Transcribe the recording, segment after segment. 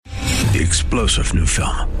The explosive new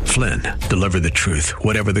film, Flynn, deliver the truth,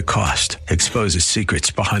 whatever the cost, exposes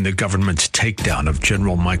secrets behind the government's takedown of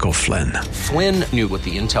General Michael Flynn. Flynn knew what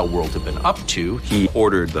the intel world had been up to. He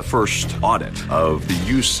ordered the first audit of the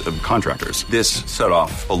use of contractors. This set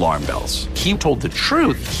off alarm bells. He told the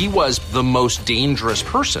truth. He was the most dangerous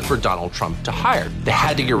person for Donald Trump to hire. They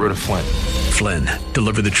had to get rid of Flynn. Flynn,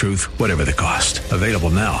 deliver the truth, whatever the cost. Available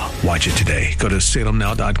now. Watch it today. Go to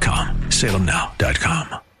salemnow.com.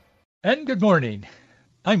 salemnow.com. And good morning.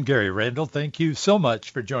 I'm Gary Randall. Thank you so much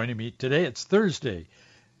for joining me today. It's Thursday,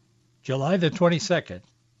 July the 22nd,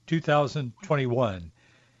 2021,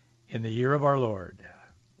 in the year of our Lord.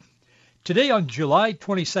 Today on July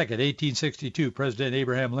 22nd, 1862, President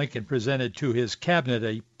Abraham Lincoln presented to his cabinet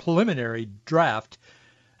a preliminary draft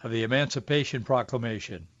of the Emancipation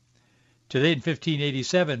Proclamation. Today in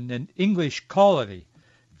 1587, an English colony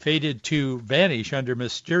fated to vanish under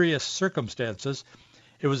mysterious circumstances.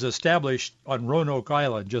 It was established on Roanoke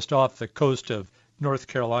Island, just off the coast of North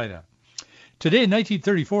Carolina. Today in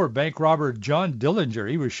 1934, bank robber John Dillinger,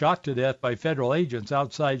 he was shot to death by federal agents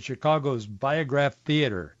outside Chicago's Biograph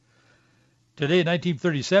Theater. Today in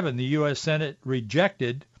 1937, the U.S. Senate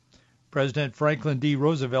rejected President Franklin D.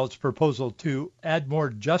 Roosevelt's proposal to add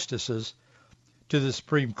more justices to the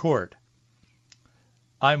Supreme Court.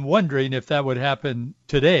 I'm wondering if that would happen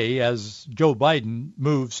today as Joe Biden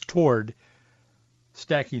moves toward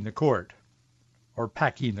stacking the court, or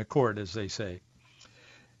packing the court, as they say.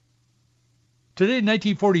 Today in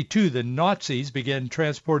 1942, the Nazis began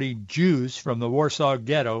transporting Jews from the Warsaw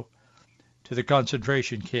Ghetto to the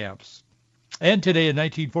concentration camps. And today in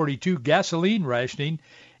 1942, gasoline rationing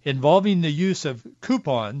involving the use of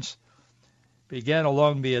coupons began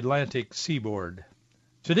along the Atlantic seaboard.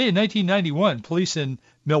 Today in 1991, police in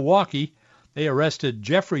Milwaukee, they arrested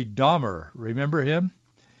Jeffrey Dahmer. Remember him?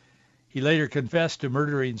 He later confessed to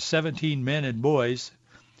murdering 17 men and boys.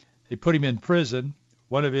 They put him in prison.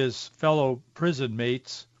 One of his fellow prison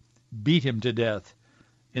mates beat him to death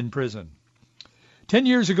in prison. 10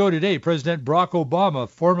 years ago today, President Barack Obama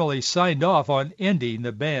formally signed off on ending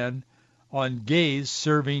the ban on gays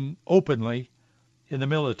serving openly in the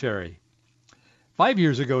military. 5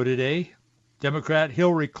 years ago today, Democrat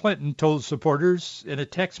Hillary Clinton told supporters in a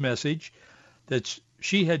text message that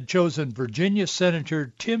she had chosen Virginia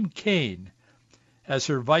Senator Tim Kaine as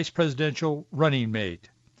her vice presidential running mate.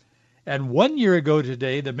 And 1 year ago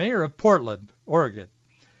today, the mayor of Portland, Oregon,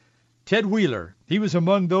 Ted Wheeler, he was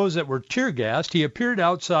among those that were tear gassed. He appeared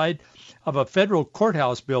outside of a federal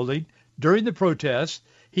courthouse building during the protests.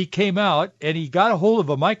 He came out and he got a hold of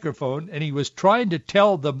a microphone and he was trying to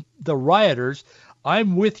tell the rioters,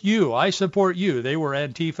 I'm with you, I support you. They were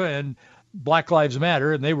Antifa and Black Lives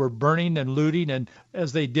Matter, and they were burning and looting, and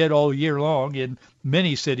as they did all year long in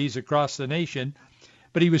many cities across the nation.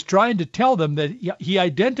 But he was trying to tell them that he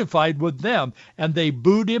identified with them, and they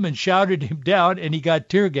booed him and shouted him down, and he got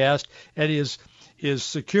tear gassed, and his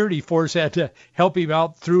security force had to help him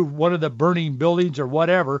out through one of the burning buildings or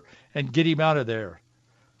whatever and get him out of there.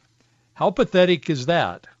 How pathetic is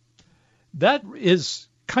that? That is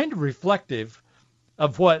kind of reflective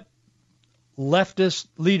of what leftist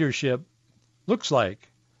leadership looks like.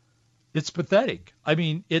 It's pathetic. I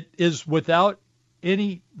mean, it is without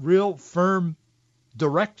any real firm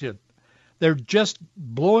direction. They're just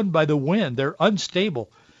blown by the wind. They're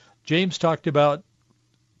unstable. James talked about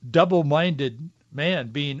double-minded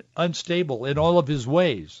man being unstable in all of his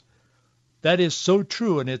ways. That is so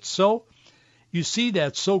true, and it's so, you see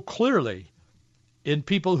that so clearly in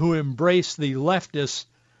people who embrace the leftist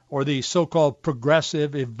or the so-called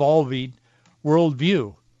progressive, evolving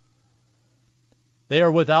worldview. They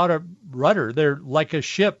are without a rudder. They're like a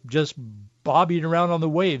ship just bobbing around on the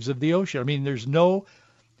waves of the ocean. I mean, there's no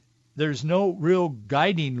real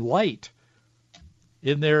guiding light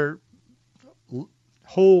in their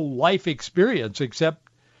whole life experience except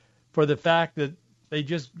for the fact that they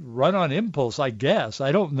just run on impulse, I guess.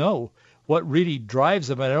 I don't know what really drives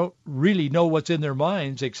them. I don't really know what's in their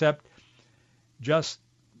minds except just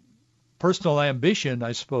personal ambition,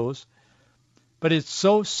 I suppose. But it's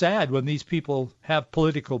so sad when these people have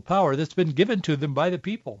political power that's been given to them by the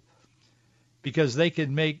people because they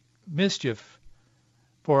can make mischief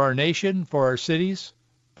for our nation, for our cities,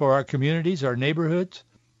 for our communities, our neighborhoods.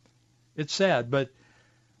 It's sad, but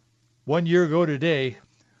 1 year ago today,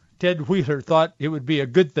 Ted Wheeler thought it would be a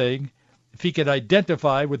good thing if he could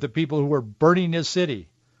identify with the people who were burning his city.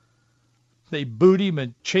 They booed him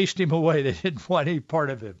and chased him away. They didn't want any part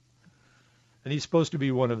of him. And he's supposed to be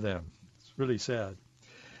one of them. It's really sad.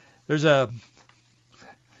 There's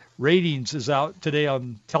ratings is out today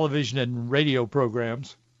on television and radio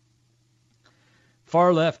programs.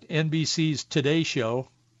 Far left NBC's Today Show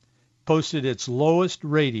posted its lowest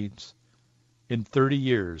ratings in 30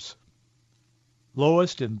 years.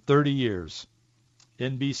 Lowest in 30 years.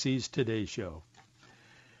 NBC's Today Show.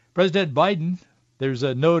 President Biden, there's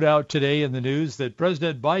a note out today in the news that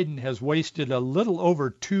President Biden has wasted a little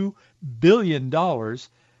over $2 billion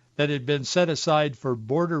that had been set aside for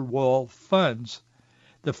border wall funds.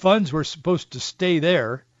 The funds were supposed to stay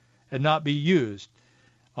there and not be used.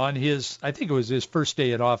 On his, I think it was his first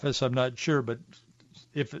day in office, I'm not sure, but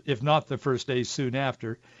if not the first day, soon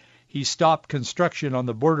after, he stopped construction on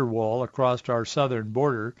the border wall across our southern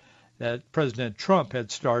border that President Trump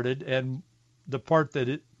had started, and the part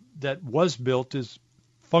that was built is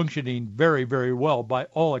functioning very, very well by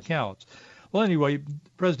all accounts. Well, anyway,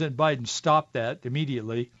 President Biden stopped that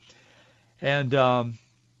immediately, and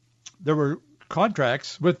there were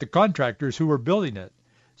contracts with the contractors who were building it.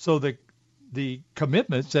 So the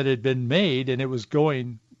commitments that had been made, and it was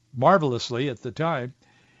going marvelously at the time,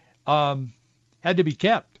 had to be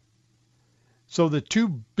kept. So the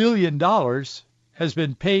 $2 billion has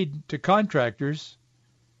been paid to contractors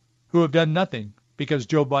who have done nothing because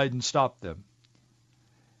Joe Biden stopped them.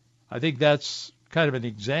 I think that's kind of an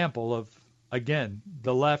example of, again,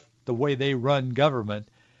 the left, the way they run government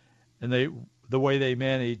and the way they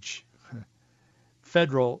manage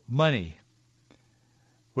federal money,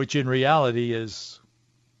 which in reality is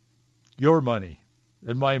your money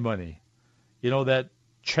and my money. You know that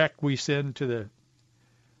check we send to the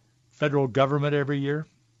federal government every year?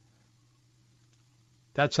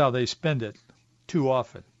 That's how they spend it too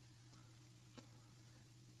often.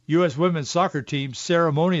 U.S. women's soccer team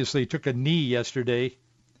ceremoniously took a knee yesterday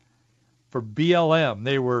for BLM.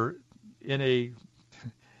 They were in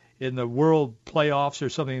the world playoffs or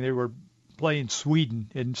something. They were playing Sweden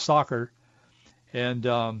in soccer, and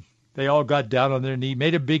they all got down on their knee,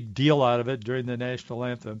 made a big deal out of it during the national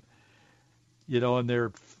anthem, and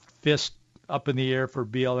their fist up in the air for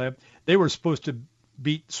BLM. They were supposed to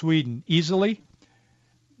beat Sweden easily.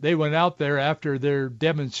 They went out there after their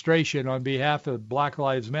demonstration on behalf of Black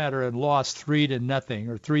Lives Matter and lost 3-0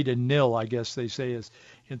 or 3-0, I guess they say is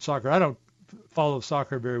in soccer. I don't follow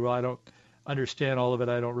soccer very well. I don't understand all of it.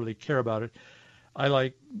 I don't really care about it. I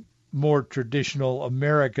like more traditional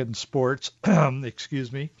American sports,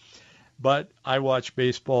 excuse me, but I watch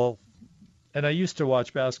baseball, and I used to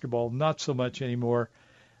watch basketball, not so much anymore.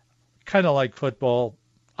 Kind of like football.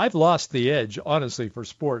 I've lost the edge, honestly, for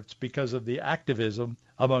sports because of the activism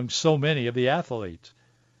among so many of the athletes,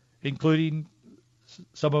 including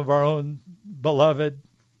some of our own beloved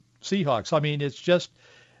Seahawks. I mean,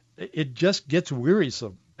 it just gets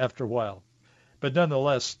wearisome after a while. But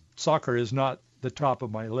nonetheless, soccer is not the top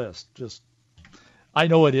of my list. I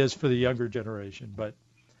know it is for the younger generation, but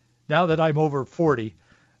now that I'm over 40,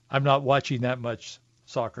 I'm not watching that much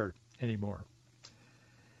soccer anymore.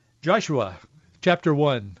 Joshua chapter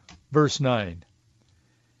 1, verse 9.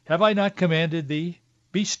 Have I not commanded thee?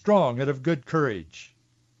 Be strong and of good courage.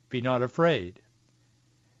 Be not afraid.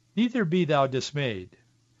 Neither be thou dismayed.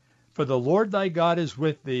 For the Lord thy God is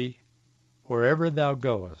with thee wherever thou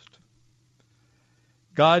goest.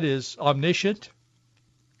 God is omniscient.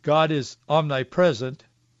 God is omnipresent.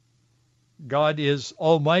 God is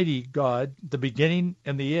Almighty God, the beginning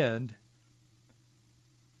and the end.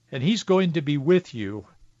 And he's going to be with you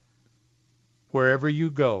wherever you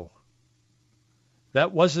go.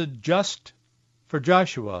 That wasn't just for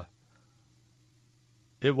Joshua.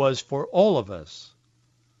 It was for all of us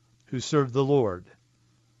who serve the Lord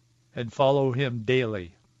and follow him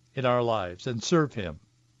daily in our lives and serve him.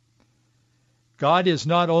 God is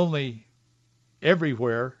not only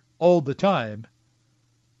everywhere all the time,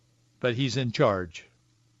 but he's in charge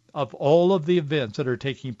of all of the events that are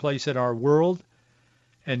taking place in our world,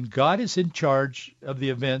 and God is in charge of the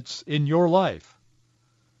events in your life,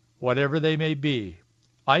 whatever they may be.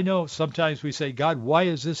 I know sometimes we say, God, why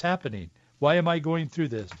is this happening? Why am I going through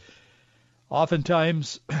this?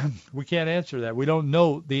 Oftentimes, we can't answer that. We don't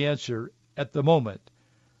know the answer at the moment.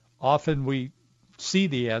 Often we see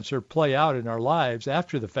the answer play out in our lives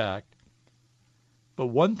after the fact. But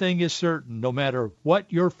one thing is certain, no matter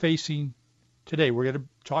what you're facing today, we're going to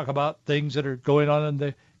talk about things that are going on in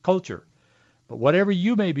the culture. But whatever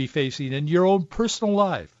you may be facing in your own personal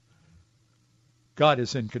life, God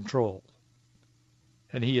is in control.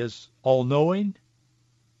 And he is all-knowing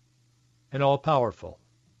and all-powerful.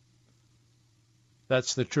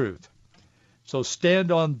 That's the truth. So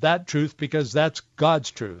stand on that truth because that's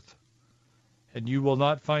God's truth. And you will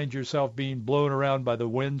not find yourself being blown around by the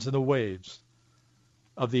winds and the waves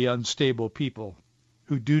of the unstable people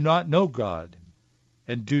who do not know God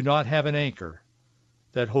and do not have an anchor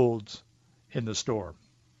that holds in the storm.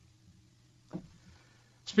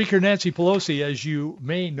 Speaker Nancy Pelosi, as you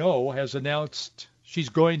may know, has announced she's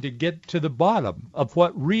going to get to the bottom of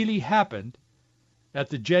what really happened at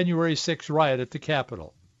the January 6th riot at the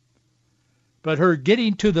Capitol. But her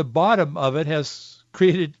getting to the bottom of it has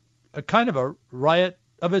created a kind of a riot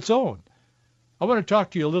of its own. I want to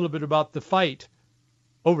talk to you a little bit about the fight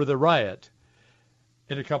over the riot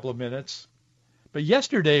in a couple of minutes. But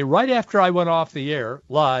yesterday, right after I went off the air,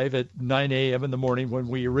 live at 9 a.m. in the morning when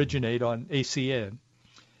we originate on ACN,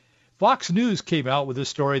 Fox News came out with a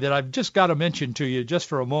story that I've just got to mention to you just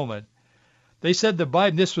for a moment. They said that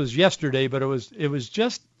Biden, this was yesterday, but it was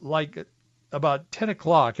just like about 10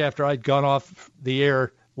 o'clock after I'd gone off the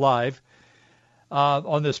air live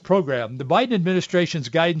on this program. The Biden administration's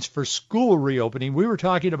guidance for school reopening, we were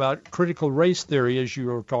talking about critical race theory, as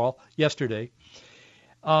you recall, yesterday.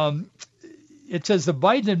 It says the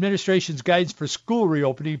Biden administration's guidance for school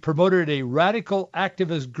reopening promoted a radical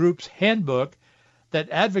activist group's handbook that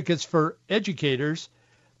advocates for educators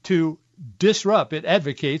to disrupt. It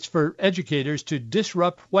advocates for educators to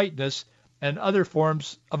disrupt whiteness and other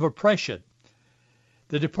forms of oppression.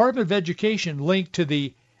 The Department of Education linked to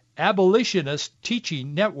the Abolitionist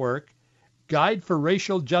Teaching Network, Guide for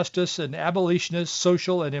Racial Justice and Abolitionist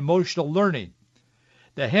Social and Emotional Learning.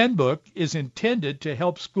 The handbook is intended to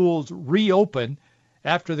help schools reopen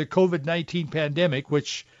after the COVID-19 pandemic,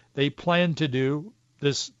 which they plan to do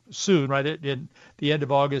this soon, right in the end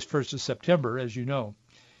of August, 1st of September, as you know.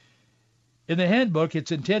 In the handbook,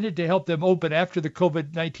 it's intended to help them open after the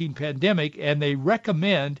COVID-19 pandemic, and they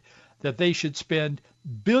recommend that they should spend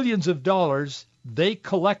billions of dollars they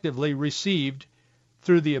collectively received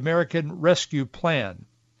through the American Rescue Plan.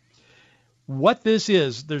 What this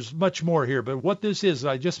is, there's much more here, but what this is,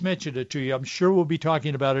 I just mentioned it to you. I'm sure we'll be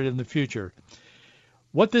talking about it in the future.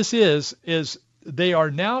 What this is they are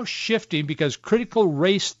now shifting because critical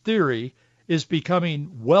race theory is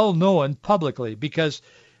becoming well known publicly because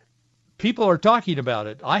people are talking about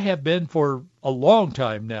it. I have been for a long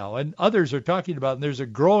time now, and others are talking about it, and there's a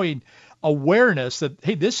growing awareness that,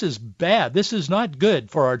 hey, this is bad. This is not good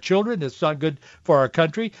for our children. It's not good for our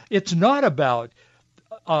country. It's not about,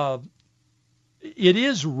 it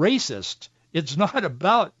is racist. It's not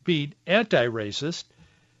about being anti-racist.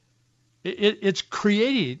 It's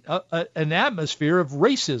creating an atmosphere of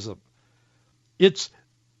racism. It's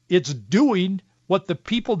doing what the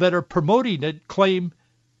people that are promoting it claim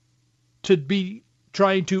to be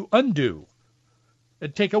trying to undo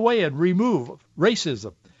and take away and remove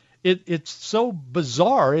racism. It's so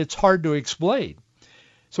bizarre, it's hard to explain.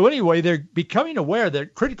 So anyway, they're becoming aware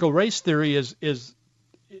that critical race theory is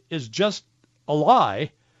just a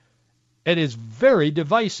lie and is very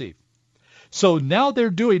divisive. So now they're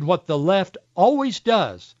doing what the left always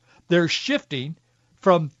does. They're shifting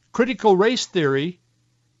from critical race theory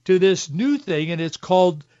to this new thing, and it's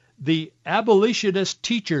called the abolitionist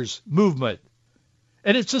teachers movement.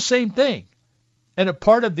 And it's the same thing. And a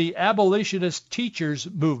part of the abolitionist teachers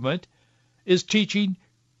movement is teaching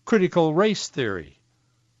critical race theory.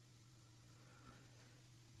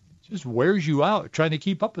 It just wears you out trying to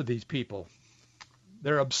keep up with these people.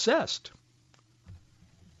 They're obsessed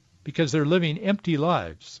because they're living empty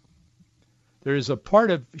lives. There is a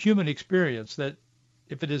part of human experience that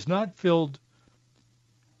if it is not filled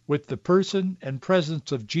with the person and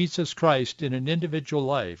presence of Jesus Christ in an individual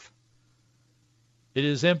life, it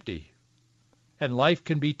is empty, and life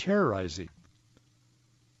can be terrorizing.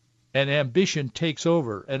 And ambition takes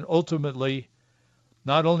over and ultimately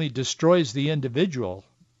not only destroys the individual,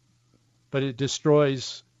 but it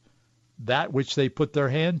destroys that which they put their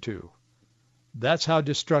hand to. That's how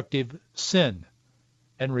destructive sin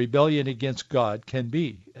and rebellion against God can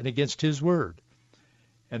be, and against his word.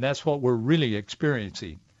 And that's what we're really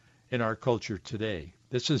experiencing in our culture today.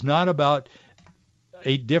 This is not about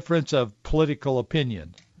a difference of political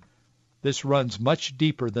opinion. This runs much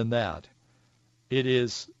deeper than that. It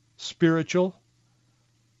is spiritual,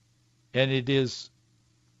 and it is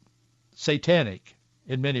satanic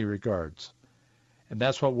in many regards. And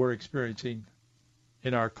that's what we're experiencing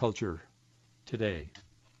in our culture today.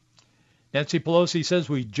 Nancy Pelosi says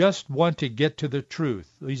we just want to get to the truth.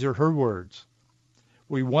 These are her words.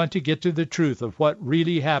 We want to get to the truth of what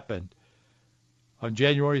really happened on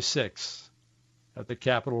January 6th at the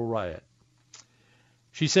Capitol riot.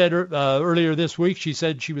 She said earlier this week, she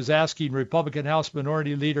said she was asking Republican House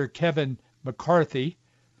Minority Leader Kevin McCarthy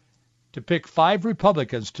to pick 5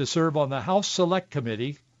 Republicans to serve on the House Select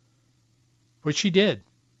Committee, which she did.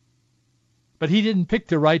 But he didn't pick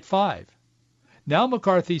the right 5. Now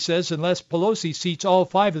McCarthy says unless Pelosi seats all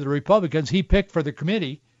 5 of the Republicans he picked for the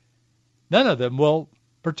committee, none of them will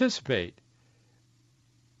participate.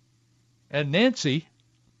 And Nancy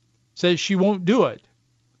says she won't do it.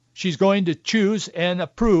 She's going to choose and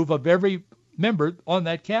approve of every member on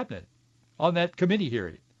that cabinet, on that committee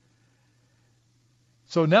hearing.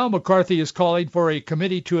 So now McCarthy is calling for a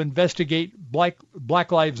committee to investigate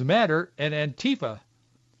Black Lives Matter and Antifa,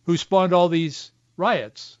 who spawned all these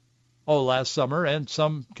riots last summer, and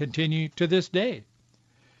some continue to this day.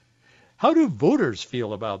 How do voters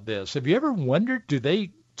feel about this? Have you ever wondered, do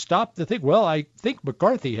they stop to think, well, I think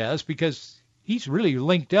McCarthy has, because he's really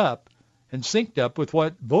linked up and synced up with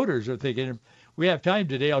what voters are thinking. If we have time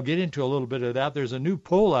today, I'll get into a little bit of that. There's a new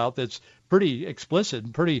poll out that's pretty explicit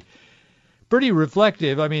and pretty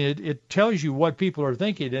reflective. I mean, it tells you what people are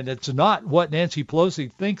thinking, and it's not what Nancy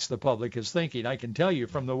Pelosi thinks the public is thinking. I can tell you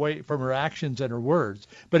from her actions and her words.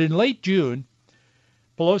 But in late June,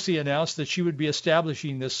 Pelosi announced that she would be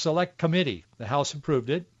establishing this select committee. The House approved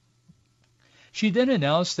it. She then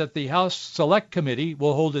announced that the House Select Committee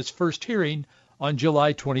will hold its first hearing on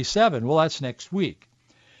July 27. Well, that's next week.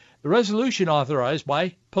 The resolution authorized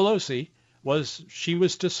by Pelosi was she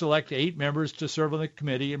was to select 8 members to serve on the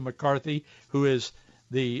committee, and McCarthy, who is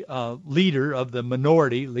the leader of the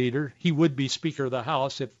minority leader, he would be Speaker of the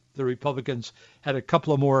House if the Republicans had a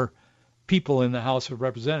couple of more people in the House of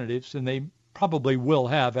Representatives, and they probably will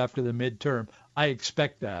have after the midterm. I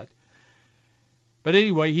expect that. But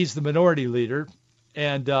anyway, he's the minority leader,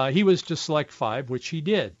 and he was to select 5, which he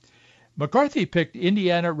did. McCarthy picked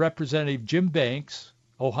Indiana Representative Jim Banks,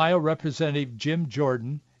 Ohio Representative Jim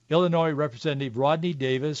Jordan, Illinois Representative Rodney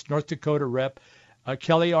Davis, North Dakota Rep.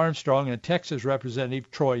 Kelly Armstrong, and Texas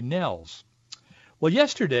Representative Troy Nehls. Well,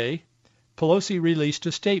 yesterday, Pelosi released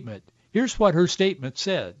a statement. Here's what her statement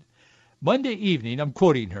said. Monday evening, I'm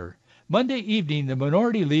quoting her, Monday evening, the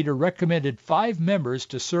minority leader recommended 5 members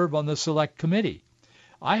to serve on the select committee.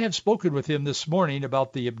 I have spoken with him this morning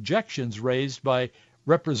about the objections raised by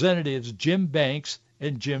Representatives Jim Banks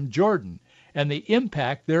and Jim Jordan and the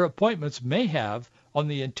impact their appointments may have on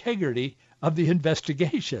the integrity of the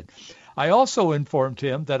investigation. I also informed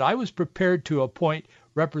him that I was prepared to appoint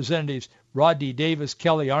Representatives Rodney Davis,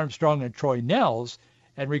 Kelly Armstrong, and Troy Nehls,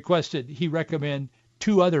 and requested he recommend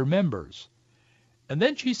 2 other members. And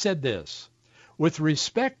then she said this, with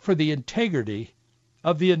respect for the integrity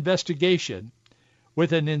of the investigation,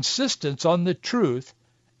 with an insistence on the truth,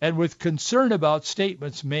 and with concern about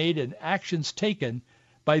statements made and actions taken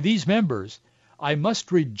by these members, I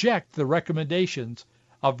must reject the recommendations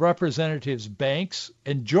of Representatives Banks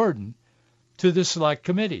and Jordan to the Select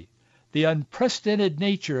Committee. The unprecedented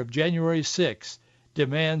nature of January 6th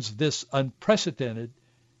demands this unprecedented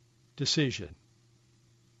decision.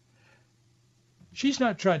 She's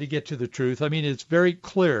not trying to get to the truth. I mean, it's very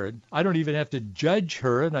clear. I don't even have to judge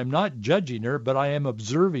her, and I'm not judging her, but I am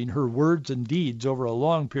observing her words and deeds over a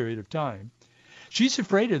long period of time. She's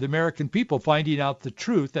afraid of the American people finding out the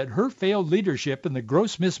truth that her failed leadership and the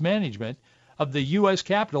gross mismanagement of the U.S.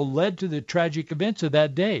 Capitol led to the tragic events of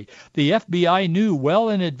that day. The FBI knew well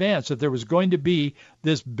in advance that there was going to be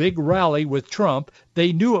this big rally with Trump.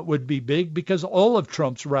 They knew it would be big because all of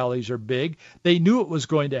Trump's rallies are big. They knew it was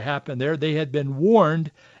going to happen there. They had been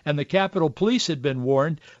warned, and the Capitol Police had been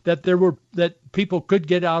warned that that people could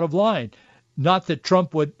get out of line. Not that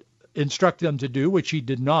Trump would instruct them to do, which he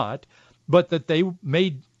did not, but that they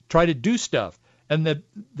may try to do stuff, and that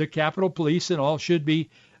the Capitol Police and all should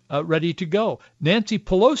be ready to go. Nancy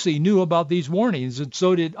Pelosi knew about these warnings, and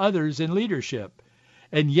so did others in leadership.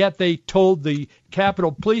 And yet they told the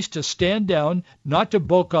Capitol Police to stand down, not to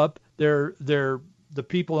bulk up the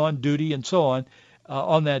people on duty and so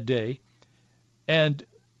on that day. And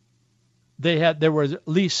there were at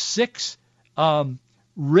least 6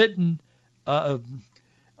 written kind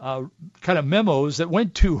of memos that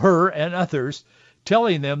went to her and others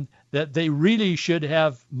telling them that they really should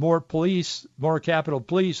have more Capitol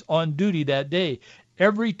Police on duty that day.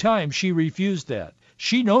 Every time she refused that.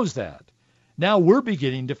 She knows that. Now we're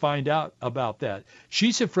beginning to find out about that.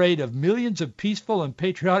 She's afraid of millions of peaceful and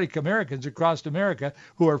patriotic Americans across America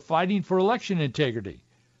who are fighting for election integrity.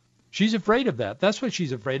 She's afraid of that. That's what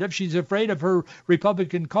she's afraid of. She's afraid of her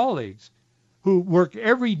Republican colleagues who work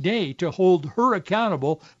every day to hold her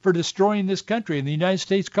accountable for destroying this country in the United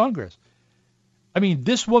States Congress. I mean,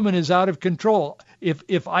 this woman is out of control.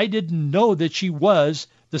 If I didn't know that she was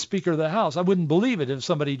the Speaker of the House, I wouldn't believe it if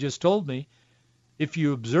somebody just told me, if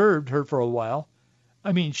you observed her for a while.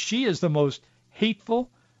 I mean, she is the most hateful,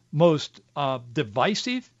 most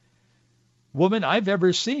divisive woman I've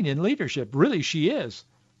ever seen in leadership. Really, she is.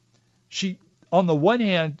 She, on the one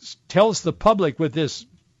hand, tells the public with this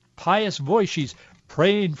pious voice she's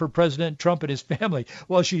praying for President Trump and his family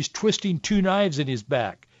while she's twisting 2 knives in his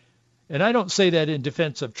back And I don't say that in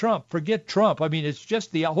defense of Trump. Forget Trump. I mean, it's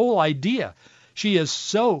just the whole idea. She is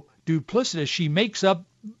so duplicitous. She makes up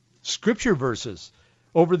scripture verses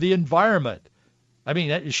over the environment. I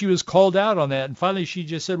mean, she was called out on that. And finally she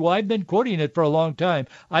just said, well, I've been quoting it for a long time.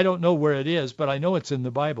 I don't know where it is, but I know it's in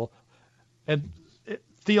the Bible. And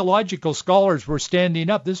theological scholars were standing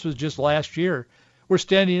up. This was just last year. We're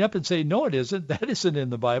standing up and saying, no, it isn't. That isn't in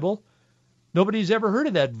the Bible. Nobody's ever heard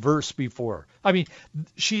of that verse before. I mean,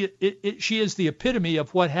 she is the epitome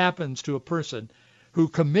of what happens to a person who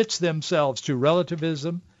commits themselves to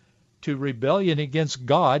relativism, to rebellion against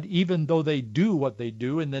God, even though they do what they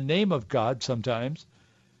do in the name of God sometimes,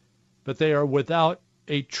 but they are without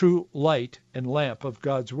a true light and lamp of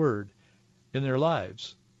God's word in their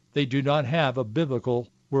lives. They do not have a biblical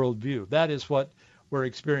worldview. That is what we're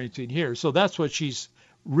experiencing here. So that's what she's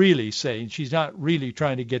really saying. She's not really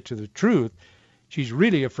trying to get to the truth. She's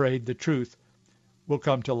really afraid the truth will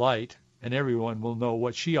come to light and everyone will know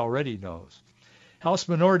what she already knows. House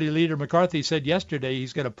Minority Leader McCarthy said yesterday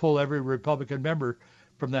he's going to pull every Republican member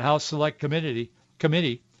from the House Select Committee,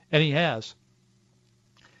 and he has.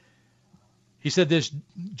 He said this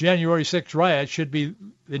January 6th riot should be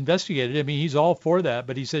investigated. I mean, he's all for that,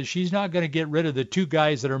 but he says she's not going to get rid of the two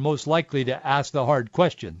guys that are most likely to ask the hard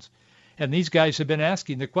questions. And these guys have been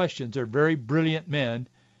asking the questions. They're very brilliant men,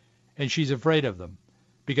 and she's afraid of them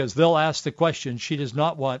because they'll ask the questions she does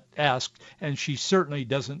not want asked, and she certainly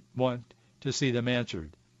doesn't want to see them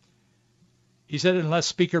answered. He said unless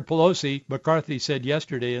Speaker Pelosi, McCarthy said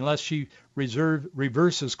yesterday, unless she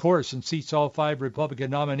reverses course and seats all 5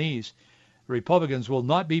 Republican nominees, the Republicans will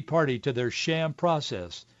not be party to their sham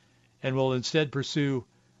process and will instead pursue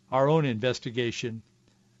our own investigation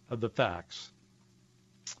of the facts.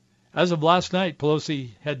 As of last night,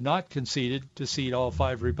 Pelosi had not conceded to seat all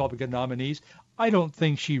 5 Republican nominees. I don't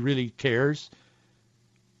think she really cares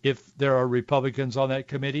if there are Republicans on that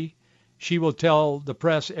committee. She will tell the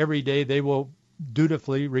press every day, they will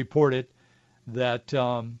dutifully report it, that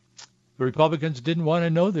the Republicans didn't want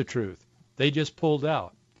to know the truth. They just pulled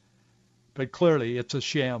out. But clearly it's a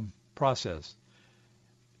sham process.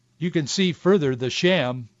 You can see further the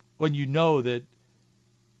sham when you know that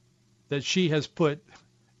she has put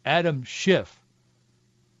Adam Schiff,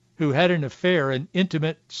 who had an affair, an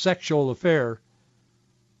intimate sexual affair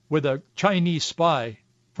with a Chinese spy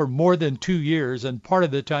for more than 2 years, and part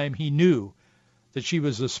of the time he knew that she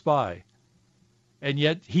was a spy. And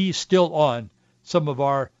yet he's still on some of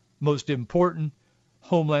our most important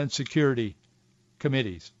Homeland Security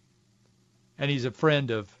committees. And he's a friend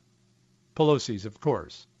of Pelosi's, of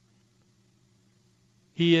course.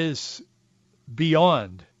 He is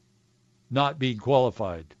beyond not being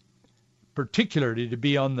qualified, particularly to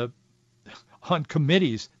be on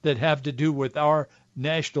committees that have to do with our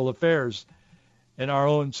national affairs and our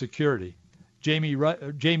own security. Jamie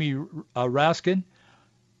Raskin,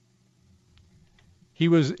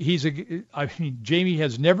 Jamie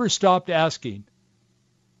has never stopped asking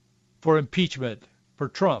for impeachment for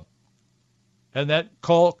Trump. And that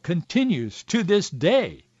call continues to this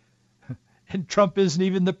day. And Trump isn't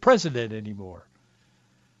even the president anymore.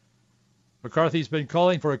 McCarthy's been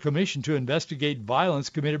calling for a commission to investigate violence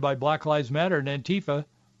committed by Black Lives Matter and Antifa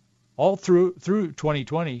all through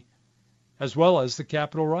 2020, as well as the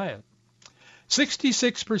Capitol riot.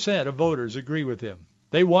 66% of voters agree with him.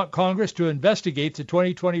 They want Congress to investigate the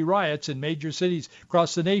 2020 riots in major cities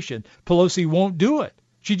across the nation. Pelosi won't do it.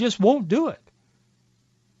 She just won't do it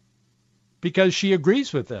because she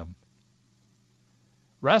agrees with them.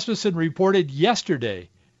 Rasmussen reported yesterday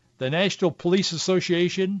the National Police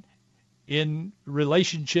Association, in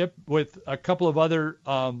relationship with a couple of other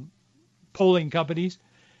polling companies,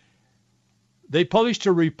 they published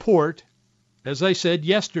a report, as I said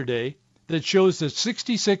yesterday, that shows that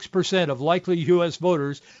 66% of likely U.S.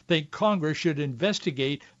 voters think Congress should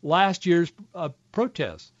investigate last year's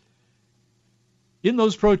protests. In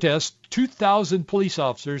those protests, 2,000 police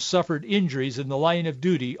officers suffered injuries in the line of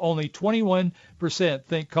duty. Only 21%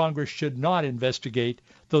 think Congress should not investigate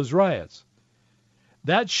those riots.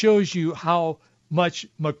 That shows you how much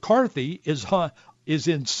McCarthy is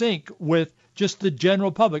in sync with just the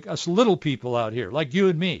general public, us little people out here, like you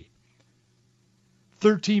and me.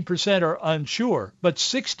 13% are unsure, but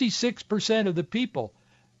 66% of the people,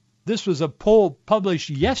 this was a poll published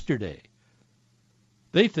yesterday,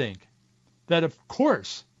 they think that, of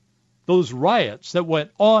course, those riots that went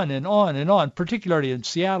on and on and on, particularly in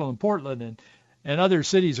Seattle and Portland and other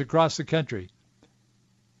cities across the country,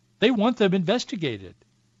 they want them investigated.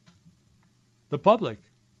 The public.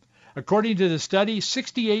 According to the study,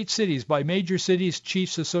 68 cities by Major Cities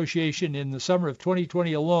Chiefs Association in the summer of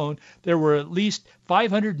 2020 alone, there were at least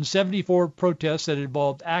 574 protests that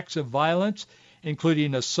involved acts of violence,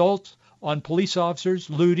 including assaults on police officers,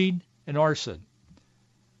 looting, and arson.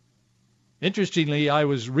 Interestingly, I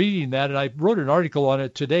was reading that, and I wrote an article on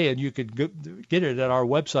it today, and you could get it at our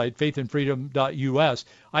website, faithandfreedom.us.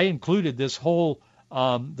 I included this whole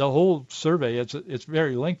the whole survey. It's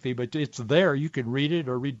very lengthy, but it's there. You can read it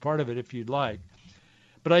or read part of it if you'd like.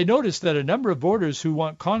 But I noticed that a number of voters who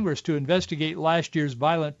want Congress to investigate last year's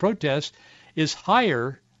violent protests is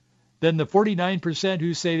higher than the 49%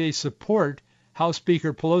 who say they support House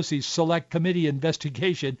Speaker Pelosi's Select Committee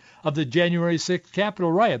investigation of the January 6th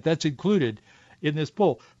Capitol riot. That's included in this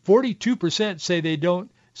poll. 42% say they don't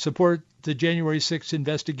support the January 6th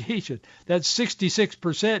investigation. That's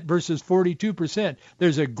 66% versus 42%.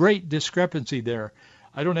 There's a great discrepancy there.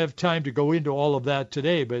 I don't have time to go into all of that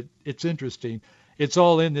today, but it's interesting. It's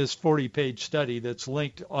all in this 40-page study that's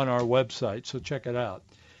linked on our website, so check it out.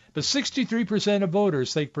 But 63% of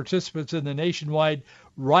voters think participants in the nationwide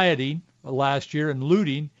rioting last year and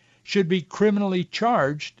looting should be criminally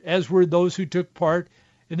charged, as were those who took part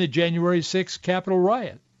in the January 6th Capitol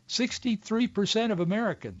riot. 63% of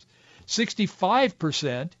Americans.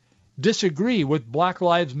 65% disagree with Black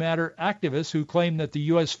Lives Matter activists who claim that the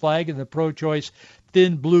U.S. flag and the pro-choice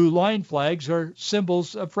thin blue line flags are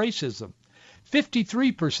symbols of racism.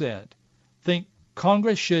 53% think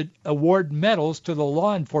Congress should award medals to the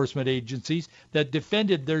law enforcement agencies that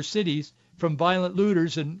defended their cities from violent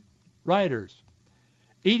looters and rioters.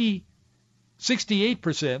 68%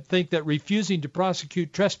 think that refusing to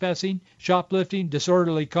prosecute trespassing, shoplifting,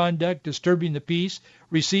 disorderly conduct, disturbing the peace,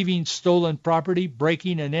 receiving stolen property,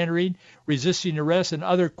 breaking and entering, resisting arrest, and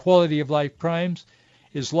other quality of life crimes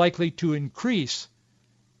is likely to increase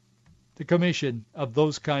the commission of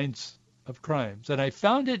those kinds of crimes. And I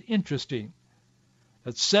found it interesting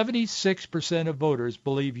that 76% of voters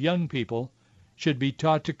believe young people should be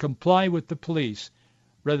taught to comply with the police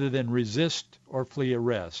rather than resist or flee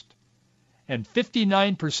arrest. And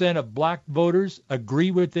 59% of black voters agree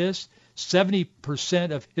with this.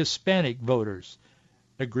 70% of Hispanic voters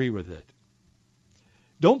agree with it.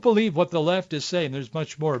 Don't believe what the left is saying. There's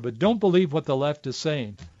much more, but don't believe what the left is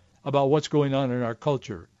saying about what's going on in our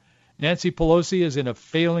culture. Nancy Pelosi is in a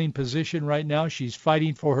failing position right now. She's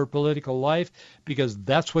fighting for her political life because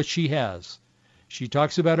that's what she has. She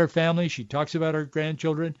talks about her family. She talks about her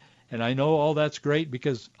grandchildren. And I know all that's great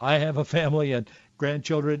because I have a family and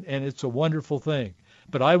grandchildren, and it's a wonderful thing.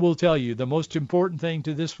 But I will tell you, the most important thing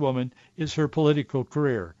to this woman is her political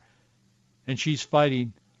career. And she's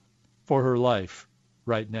fighting for her life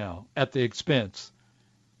right now at the expense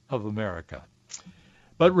of America.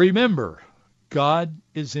 But remember, God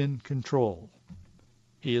is in control.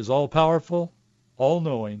 He is all-powerful,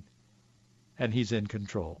 all-knowing, and he's in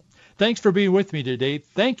control. Thanks for being with me today.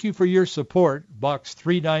 Thank you for your support. Box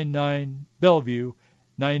 399, Bellevue,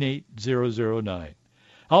 98009.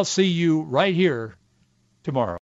 I'll see you right here tomorrow.